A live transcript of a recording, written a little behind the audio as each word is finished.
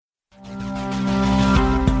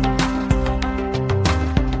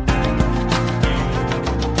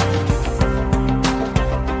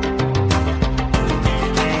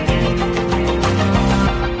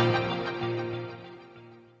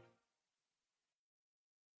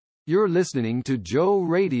You're listening to Joe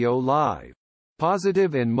Radio Live.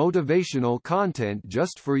 Positive and motivational content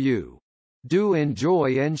just for you. Do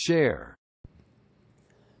enjoy and share.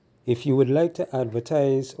 If you would like to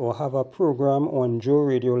advertise or have a program on Joe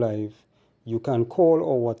Radio Live, you can call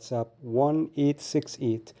or WhatsApp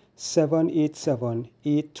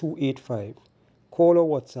 1-868-787-8285. Call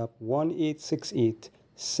or WhatsApp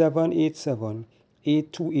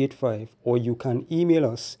 1-868-787-8285, or you can email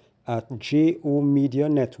us at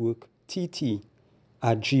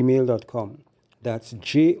jomedianetworktt@gmail.com. That's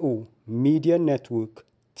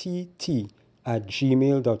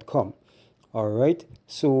jomedianetworktt@gmail.com. All right.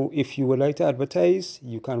 So if you would like to advertise,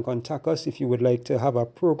 you can contact us. If you would like to have a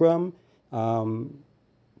program,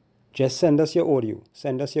 just send us your audio.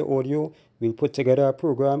 We'll put together a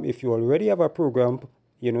program. If you already have a program,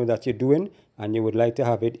 that you're doing, and you would like to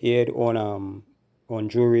have it aired on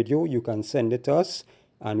Joe Radio, you can send it to us,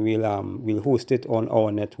 and we'll host it on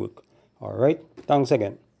our network. All right. Thanks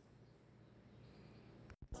again.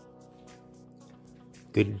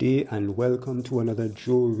 Good day and welcome to another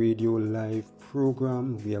Joe Radio Live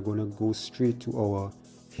program. We are going to go straight to our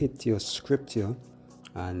Hit Your Scripture,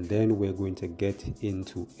 and then we're going to get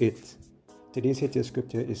into it. Today's Hit Your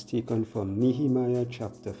Scripture is taken from Nehemiah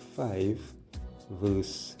chapter 5,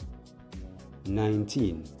 verse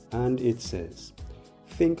 19, and it says,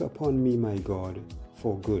 "Think upon me, my God,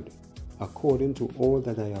 for good, according to all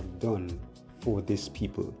that I have done for this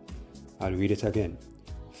people." I'll read it again.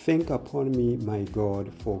 "Think upon me, my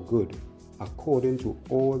God, for good, according to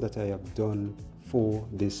all that I have done for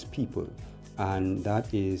this people." And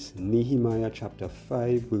that is Nehemiah chapter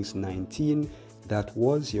 5, verse 19. That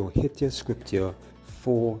was your Hit Your Scripture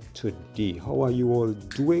for today. How are you all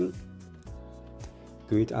doing?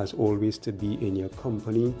 Great as always to be in your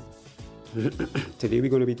company. Today we're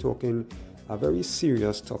going to be talking a very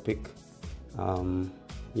serious topic.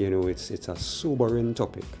 It's a sobering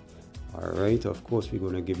topic. All right. Of course, we're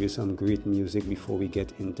going to give you some great music before we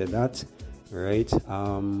get into that. Right.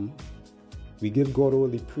 We give God all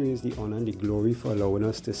the praise, the honor, and the glory for allowing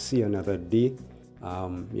us to see another day.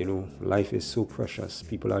 Life is so precious.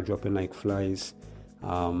 People are dropping like flies.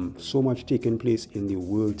 So much taking place in the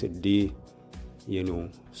world today.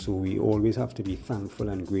 So we always have to be thankful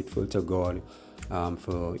and grateful to God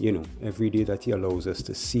for, every day that He allows us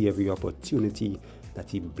to see, every opportunity that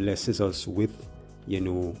He blesses us with.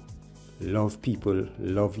 Love people,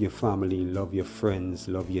 love your family, love your friends,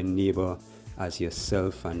 love your neighbor as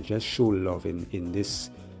yourself, and just show love in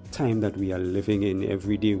this time that we are living in.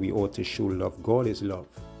 Every day we ought to show love. God is love.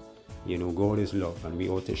 God is love, and we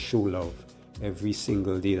ought to show love every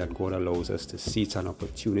single day that God allows us to see. It's an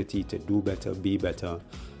opportunity to do better, be better,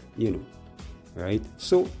 right?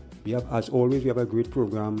 So as always, we have a great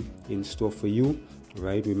program in store for you.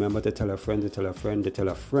 Right, remember to tell a friend that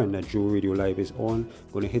Joe Radio Live is on.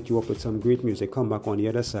 Going to hit you up with some great music. Come back on the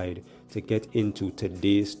other side to get into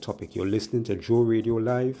today's topic. You're listening to Joe Radio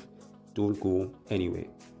Live. Don't go anywhere.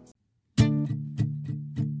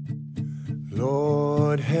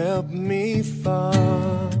 Lord, help me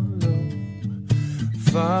follow.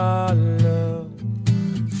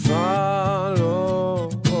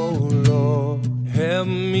 Oh Lord, help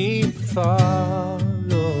me follow.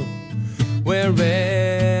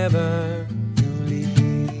 Wherever you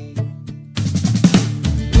lead,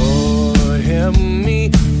 Lord, help me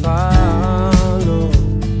follow.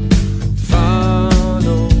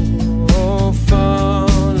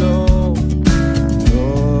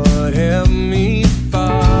 Lord, help me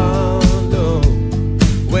follow.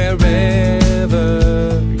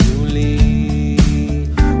 Wherever you lead.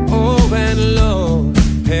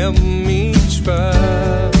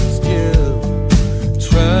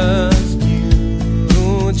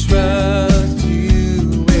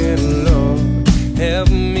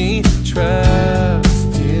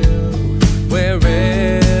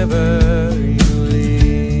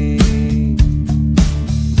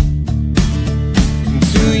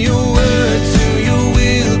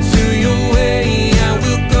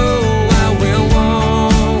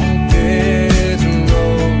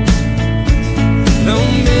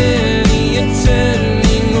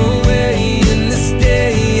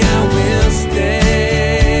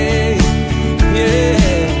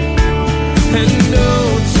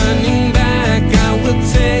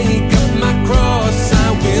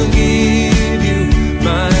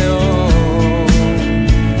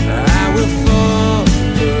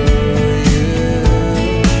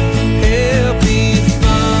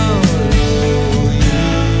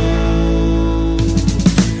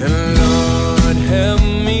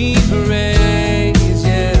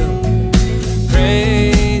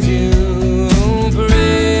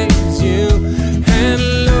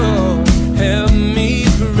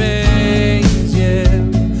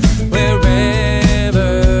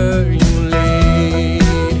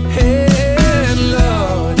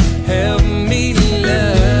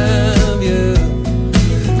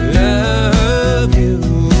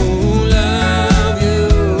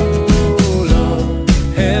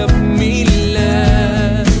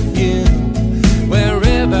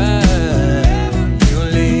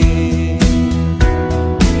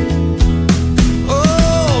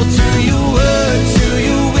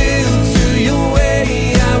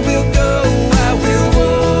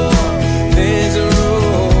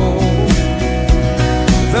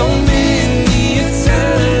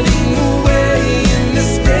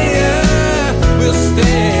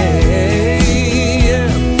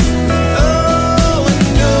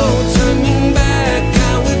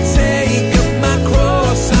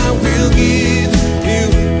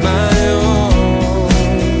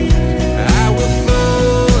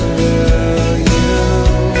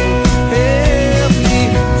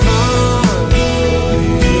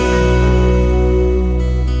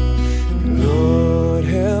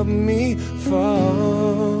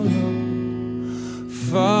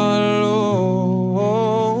 follow,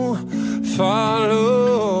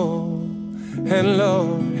 follow, and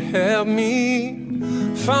Lord, help me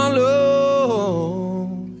follow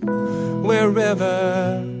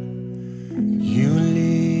wherever you lead.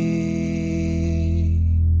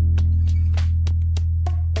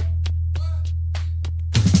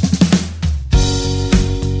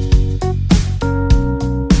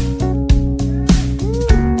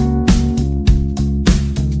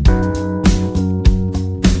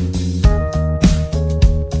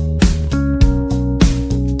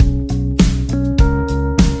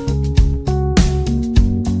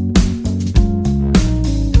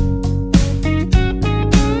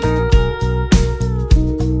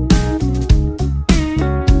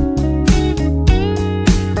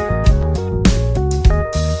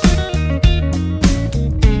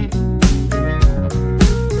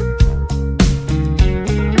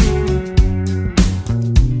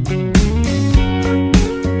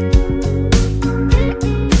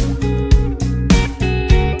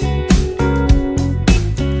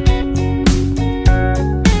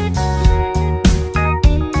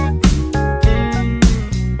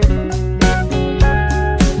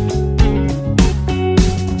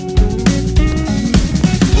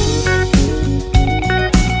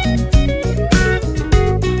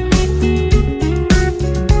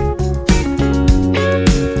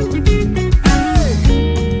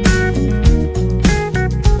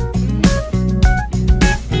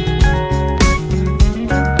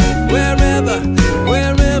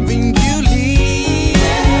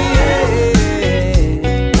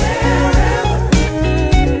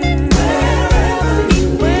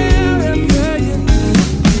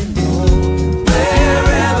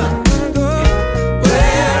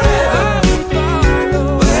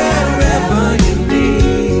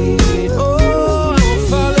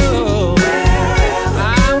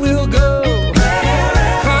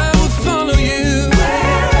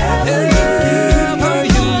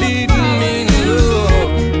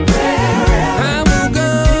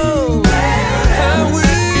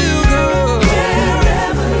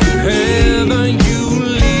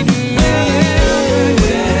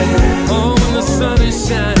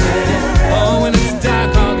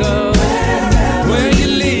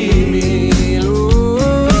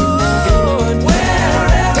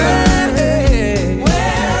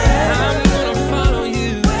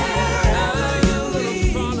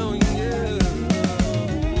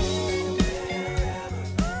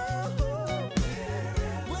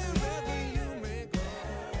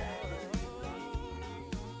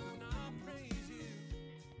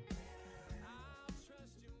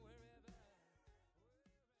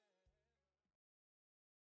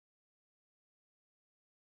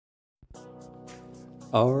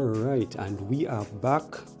 All right, and we are back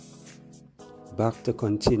to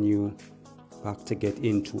continue, back to get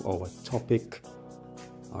into our topic.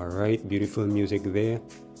 All right, beautiful music there.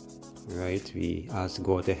 Right, we ask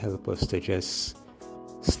God to help us to just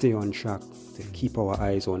stay on track, to keep our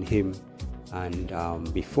eyes on Him. And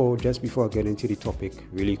before I get into the topic,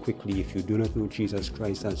 really quickly, if you do not know Jesus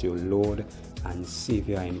Christ as your Lord and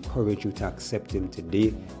Savior, I encourage you to accept Him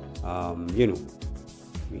today.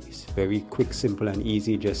 It's very quick, simple, and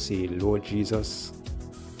easy. Just say, Lord Jesus,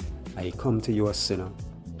 I come to you a sinner.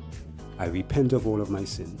 I repent of all of my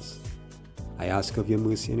sins. I ask of your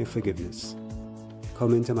mercy and your forgiveness.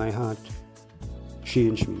 Come into my heart.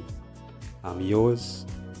 Change me. I'm yours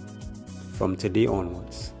from today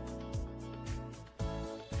onwards.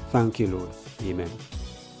 Thank you, Lord. Amen.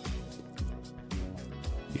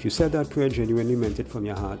 If you said that prayer, genuinely meant it from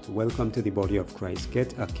your heart, welcome to the body of Christ.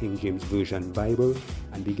 Get a King James Version Bible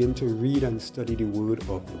and begin to read and study the Word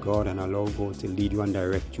of God and allow God to lead you and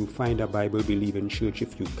direct you. Find a Bible-believing church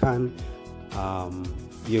if you can,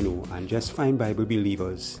 and just find Bible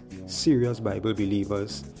believers, serious Bible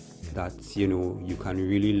believers that, you can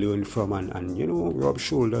really learn from and rub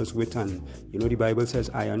shoulders with. And, the Bible says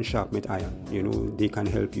iron sharpeneth iron. They can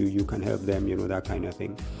help you, you can help them, that kind of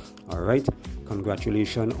thing. All right.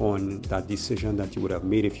 Congratulations on that decision that you would have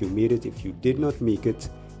made if you made it. If you did not make it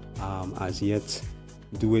as yet,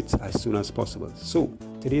 do it as soon as possible. So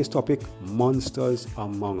today's topic, monsters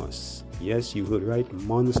among us. Yes, you heard right,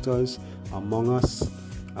 monsters among us.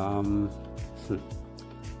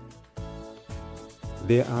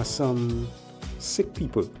 There are some sick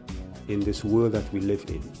people in this world that we live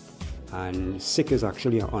in, and sick is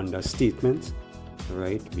actually an understatement,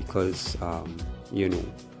 right? Because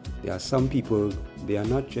there are some people, they are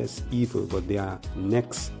not just evil, but they are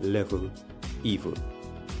next level evil.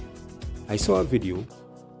 I saw a video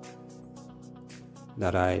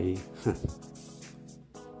that I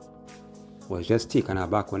was just taken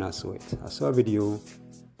aback when I saw it. I saw a video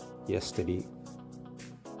yesterday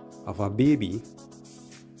of a baby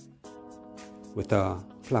with a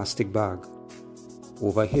plastic bag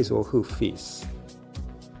over his or her face,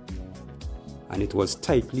 and it was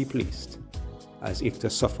tightly placed as if to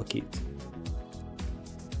suffocate.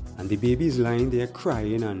 And the baby is lying there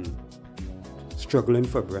crying and struggling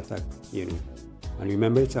for breath, And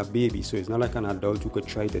remember, it's a baby, so it's not like an adult who could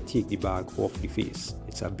try to take the bag off the face.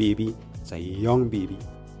 It's a baby, it's a young baby,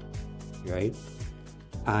 right?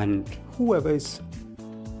 And whoever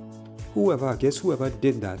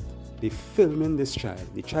did that, they filming this child.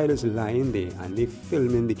 The child is lying there and they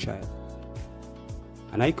filming the child.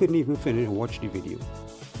 And I couldn't even finish and watch the video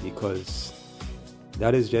because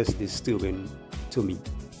that is just disturbing to me.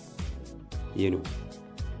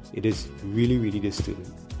 It is really, really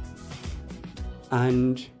disturbing.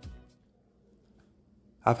 And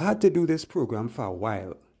I've had to do this program for a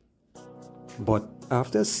while, but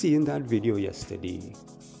after seeing that video yesterday,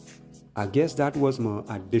 I guess that was my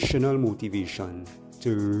additional motivation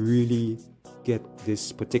to really get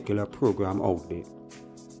this particular program out there.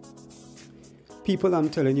 People, I'm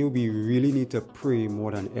telling you, we really need to pray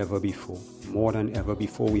more than ever before. More than ever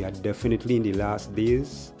before. We are definitely in the last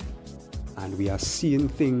days, and we are seeing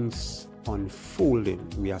things unfolding.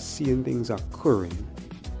 We are seeing things occurring,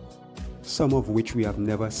 some of which we have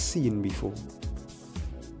never seen before,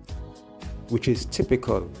 which is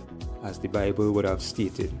typical, as the Bible would have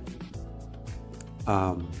stated,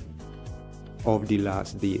 of the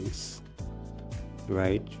last days,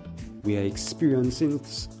 right? We are experiencing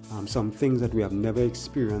some things that we have never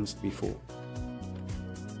experienced before.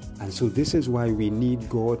 And so this is why we need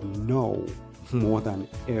God now more than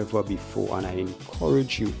ever before. And I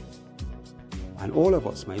encourage you, and all of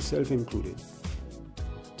us, myself included,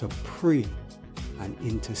 to pray and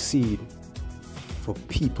intercede for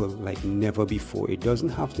people like never before. It doesn't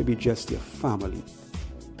have to be just your family.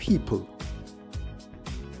 People,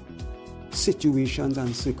 situations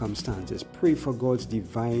and circumstances. Pray for God's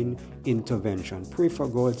divine intervention. Pray for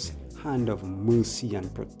God's hand of mercy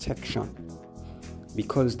and protection.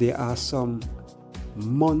 Because there are some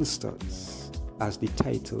monsters, as the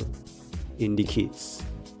title indicates,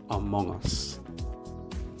 among us.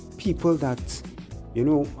 People that,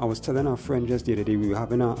 I was telling a friend just the other day, we were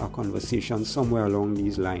having a conversation somewhere along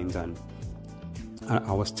these lines, and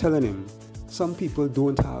I was telling him, some people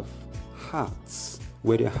don't have hearts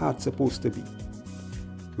where their heart's supposed to be.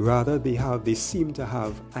 Rather, they seem to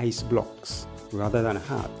have ice blocks rather than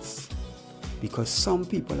hearts. Because some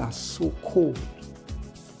people are so cold.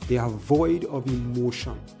 They are void of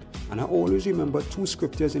emotion. And I always remember two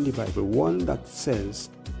scriptures in the Bible. One that says,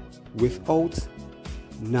 without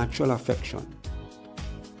natural affection.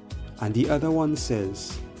 And the other one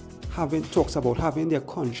says, talks about having their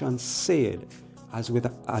conscience seared as with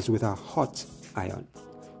a hot iron.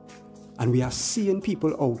 And we are seeing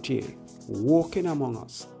people out here walking among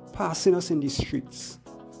us, passing us in the streets,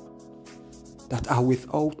 that are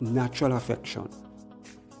without natural affection,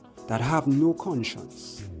 that have no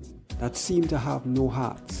conscience, that seem to have no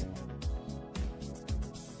heart.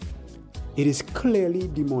 It is clearly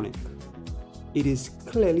demonic. It is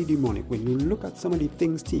clearly demonic. When you look at some of the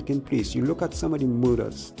things taking place, you look at some of the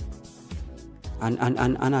murders. And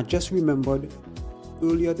I just remembered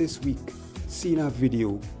earlier this week seeing a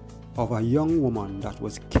video of a young woman that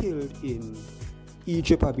was killed in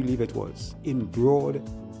Egypt, I believe it was, in broad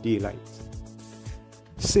daylight.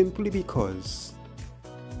 Simply because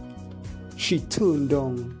she turned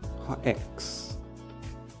down her ex.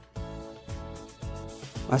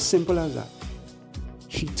 As simple as that.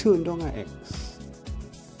 She turned down her ex.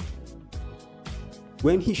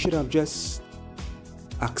 When he should have just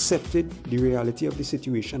accepted the reality of the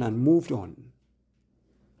situation and moved on.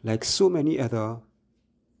 Like so many other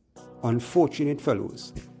unfortunate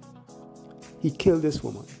fellows. He killed this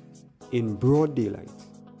woman in broad daylight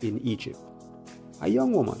in Egypt. A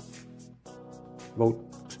young woman, about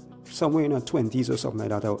somewhere in her 20s or something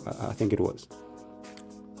like that, I think it was.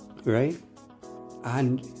 Right?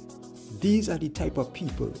 And these are the type of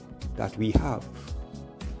people that we have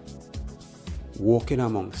walking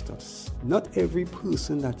amongst us. Not every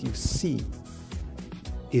person that you see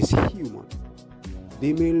is human.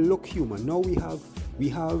 They may look human. Now we have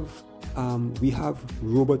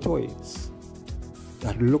robotoids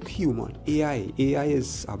that look human. AI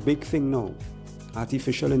is a big thing now.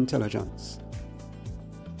 Artificial intelligence.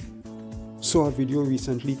 Saw a video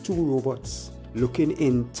recently, 2 robots looking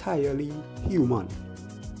entirely human,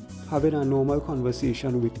 having a normal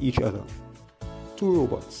conversation with each other. 2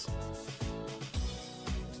 robots.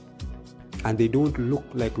 And they don't look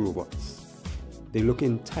like robots. They look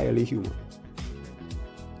entirely human.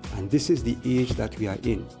 And this is the age that we are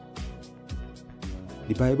in.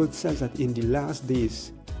 The Bible says that in the last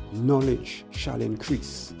days, knowledge shall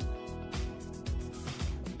increase.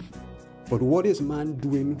 But what is man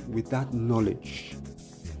doing with that knowledge?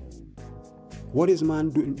 What is man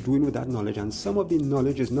doing with that knowledge? And some of the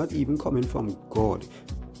knowledge is not even coming from God.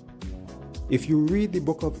 If you read the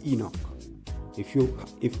book of Enoch,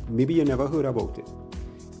 if maybe you never heard about it,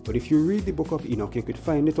 but if you read the book of Enoch, you could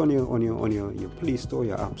find it on your Play Store,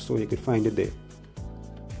 your App Store, you could find it there.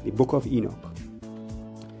 The book of Enoch.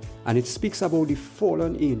 And it speaks about the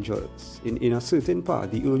fallen angels in a certain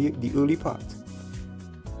part, the early part.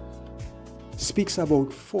 Speaks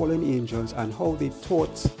about fallen angels and how they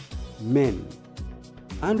taught men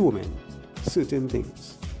and women certain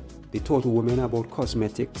things. They taught women about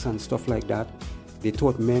cosmetics and stuff like that. They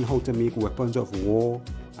taught men how to make weapons of war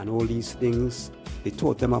and all these things. They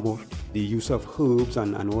taught them about the use of herbs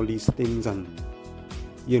and all these things, and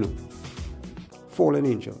fallen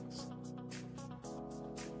angels.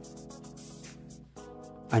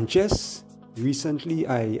 And just recently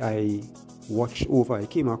I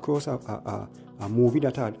came across a movie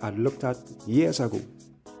that I'd looked at years ago,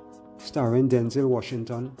 starring Denzel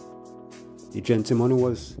Washington, the gentleman who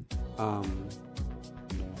was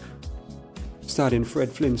starring Fred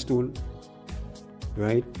Flintstone,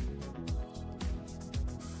 right?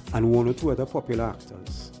 And one or two other popular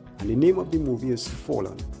actors. And the name of the movie is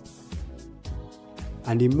Fallen.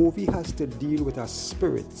 And the movie has to deal with a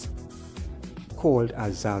spirit called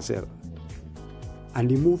Azazel. And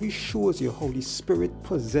the movie shows you how the spirit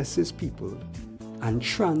possesses people and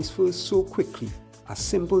transfers so quickly. A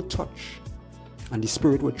simple touch and the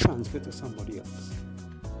spirit will transfer to somebody else.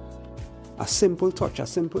 A simple touch, as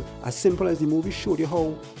simple as the movie showed you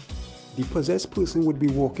how the possessed person would be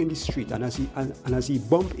walking the street, and as he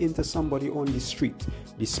bumped into somebody on the street,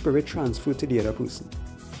 the spirit transferred to the other person.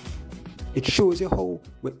 It shows you how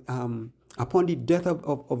upon the death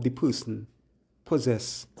of the person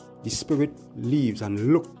possessed, the spirit leaves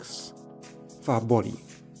and looks for a body.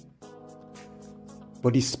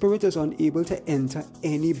 But the spirit is unable to enter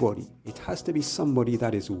anybody. It has to be somebody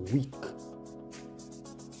that is weak.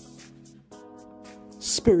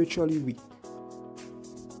 Spiritually weak.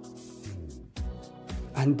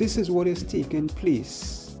 And this is what is taking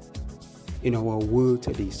place in our world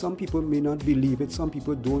today. Some people may not believe it. Some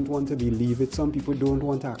people don't want to believe it. Some people don't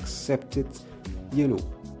want to accept it.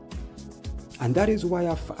 And that is why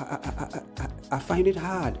I find it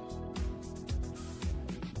hard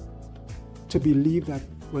to believe that,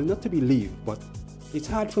 well, not to believe, but it's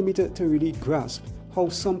hard for me to really grasp how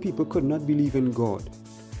some people could not believe in God.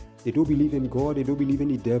 They don't believe in God, they don't believe in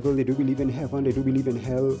the devil, they don't believe in heaven, they don't believe in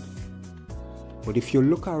hell. But if you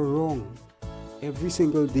look around every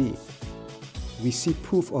single day, we see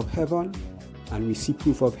proof of heaven and we see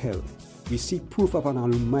proof of hell. We see proof of an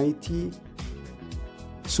almighty,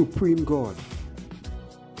 supreme God.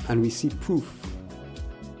 And we see proof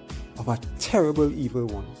of a terrible evil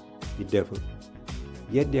one, the devil.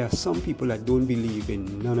 Yet there are some people that don't believe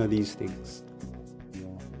in none of these things.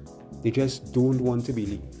 They just don't want to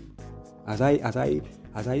believe. As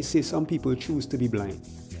I say, some people choose to be blind.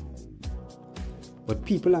 But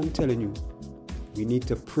people, I'm telling you, we need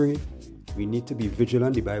to pray. We need to be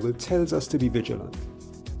vigilant. The Bible tells us to be vigilant.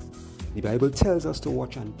 The Bible tells us to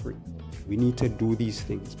watch and pray. We need to do these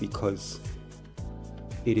things because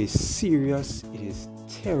it is serious. It is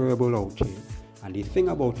terrible out here. And the thing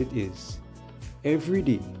about it is, every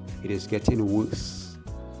day it is getting worse.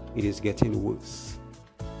 It is getting worse.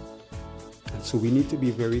 And so we need to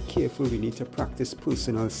be very careful. We need to practice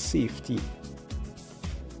personal safety.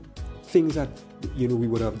 Things that we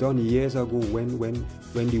would have done years ago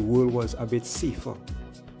when the world was a bit safer.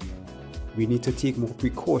 We need to take more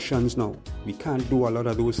precautions now. We can't do a lot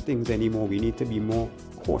of those things anymore. We need to be more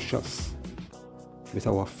cautious with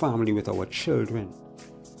our family, with our children,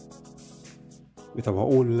 with our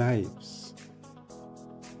own lives.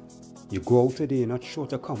 You go out today, you're not sure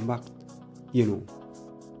to come back. You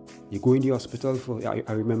go in the hospital for,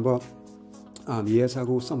 I remember years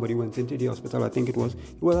ago, somebody went into the hospital. I think it was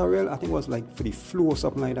like for the flu or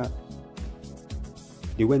something like that.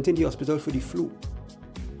 They went in the hospital for the flu,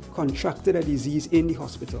 contracted a disease in the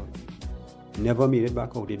hospital, never made it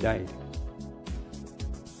back out. They died.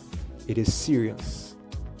 It is serious,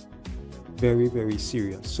 very, very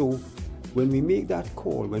serious. So when we make that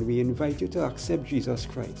call, when we invite you to accept Jesus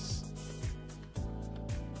Christ,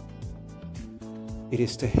 it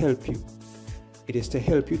is to help you. It is to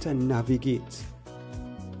help you to navigate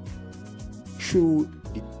through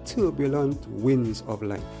the turbulent winds of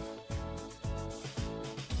life.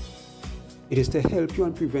 It is to help you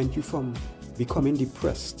and prevent you from becoming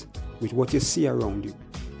depressed with what you see around you.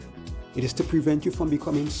 It is to prevent you from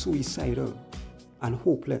becoming suicidal and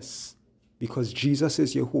hopeless, because Jesus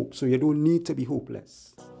is your hope, so you don't need to be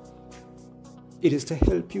hopeless. It is to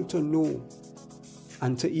help you to know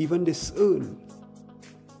and to even discern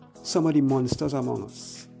some of the monsters among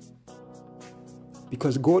us.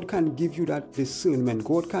 Because God can give you that discernment.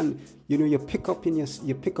 God can, you pick up in your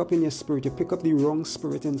spirit, you pick up the wrong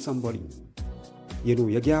spirit in somebody. You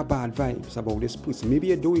get bad vibes about this person. Maybe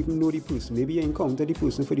you don't even know the person. Maybe you encounter the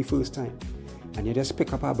person for the first time, and you just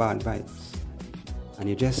pick up our bad vibes. And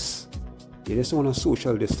you just want to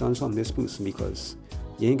social distance from this person because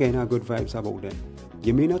you ain't getting our good vibes about them.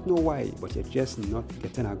 You may not know why, but you're just not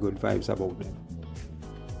getting our good vibes about them.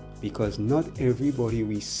 Because not everybody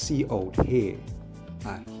we see out here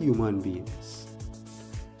are human beings.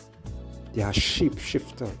 They are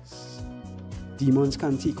shapeshifters. Demons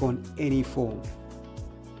can take on any form.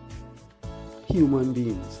 Human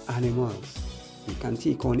beings, animals, they can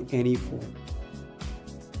take on any form.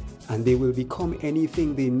 And they will become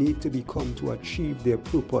anything they need to become to achieve their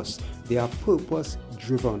purpose. They are purpose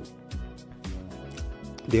driven.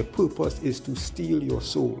 Their purpose is to steal your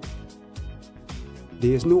soul.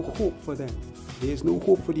 There is no hope for them. There is no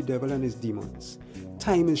hope for the devil and his demons.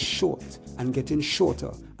 Time is short and getting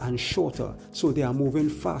shorter and shorter, so they are moving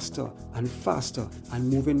faster and faster and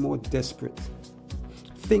moving more desperate.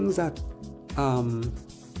 Things that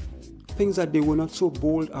they were not so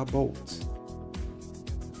bold about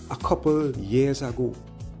a couple years ago,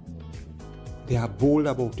 they are bold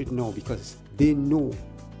about it now because they know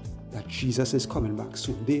that Jesus is coming back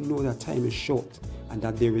soon. They know that time is short and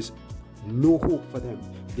that there is no hope for them.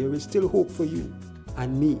 There is still hope for you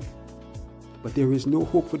and me, but there is no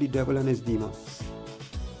hope for the devil and his demons.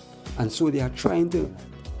 And so they are trying to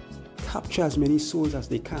capture as many souls as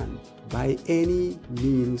they can by any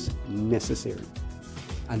means necessary.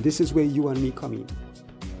 And this is where you and me come in.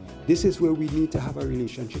 This is where we need to have a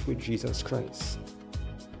relationship with Jesus Christ.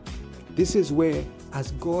 This is where,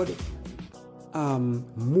 as God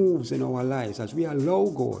moves in our lives, as we allow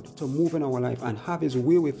God to move in our life and have his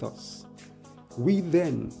way with us, we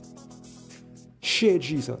then share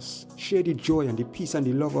Jesus, share the joy and the peace and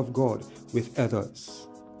the love of God with others.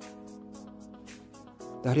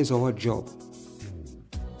 That is our job.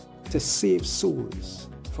 To save souls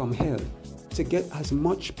from hell, to get as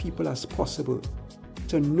much people as possible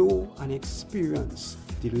to know and experience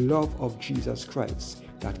the love of Jesus Christ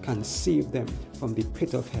that can save them from the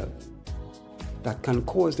pit of hell, that can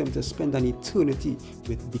cause them to spend an eternity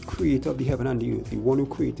with the creator of the heaven and the earth, the one who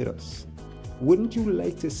created us. Wouldn't you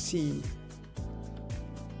like to see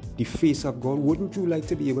the face of God? Wouldn't you like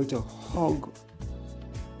to be able to hug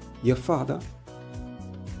your Father?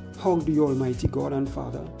 Hug the Almighty God and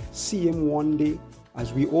Father. See him one day,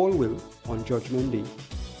 as we all will, on Judgment Day.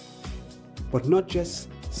 But not just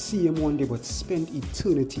see him one day, but spend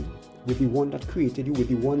eternity with the one that created you, with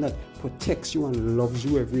the one that protects you and loves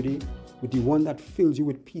you every day, with the one that fills you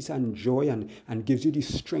with peace and joy and gives you the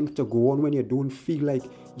strength to go on when you don't feel like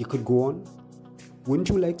you could go on. Wouldn't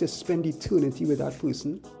you like to spend eternity with that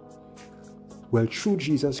person? Well, through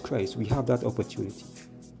Jesus Christ, we have that opportunity.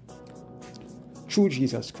 Through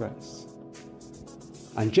Jesus Christ.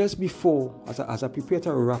 And just before, as I prepare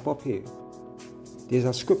to wrap up here, there's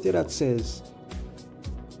a scripture that says,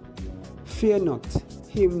 "Fear not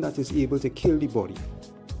him that is able to kill the body,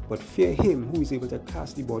 but fear him who is able to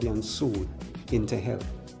cast the body and soul into hell."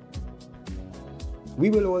 We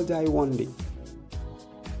will all die one day.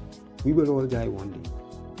 We will all die one day.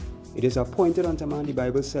 It is appointed unto man, the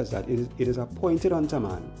Bible says that it is appointed unto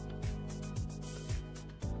man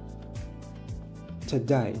to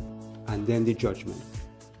die and then the judgment.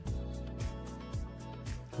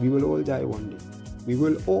 We will all die one day. We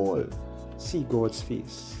will all see God's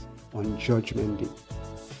face on Judgment Day.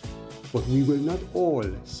 But we will not all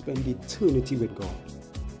spend eternity with God.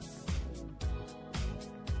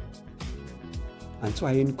 And so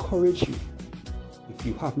I encourage you, if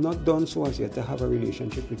you have not done so as yet, to have a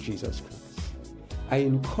relationship with Jesus Christ. I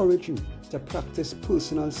encourage you to practice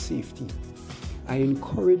personal safety. I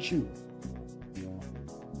encourage you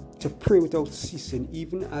to pray without ceasing,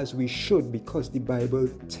 even as we should, because the Bible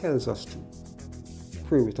tells us to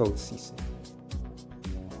pray without ceasing.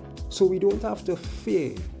 So we don't have to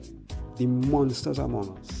fear the monsters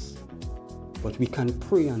among us, but we can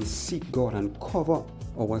pray and seek God and cover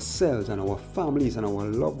ourselves and our families and our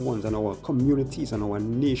loved ones and our communities and our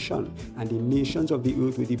nation and the nations of the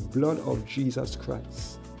earth with the blood of Jesus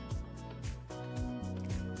Christ.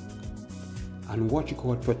 And watch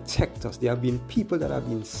God protect us. There have been people that have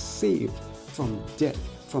been saved from death,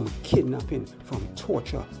 from kidnapping, from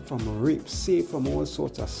torture, from rape, saved from all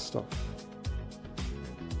sorts of stuff.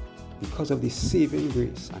 because of the saving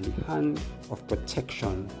grace and the hand of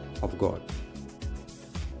protection of God.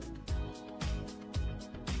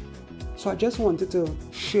 So I just wanted to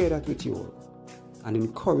share that with you all and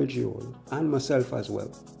encourage you all and myself as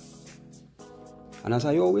well. And as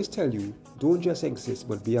I always tell you, don't just exist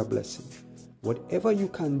but be a blessing. Whatever you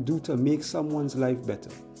can do to make someone's life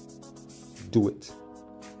better, do it.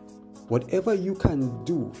 Whatever you can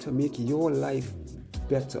do to make your life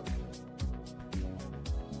better,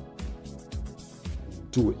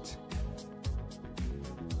 do it.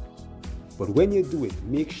 But when you do it,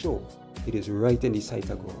 make sure it is right in the sight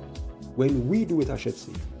of God. When we do it, I should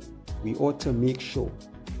say, we ought to make sure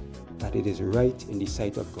that it is right in the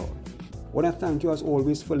sight of God. I want to thank you as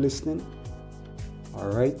always for listening.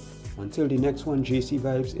 Alright, until the next one, JC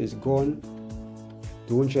Vibes is gone.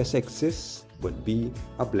 Don't just exist, but be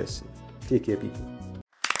a blessing. Take care, people.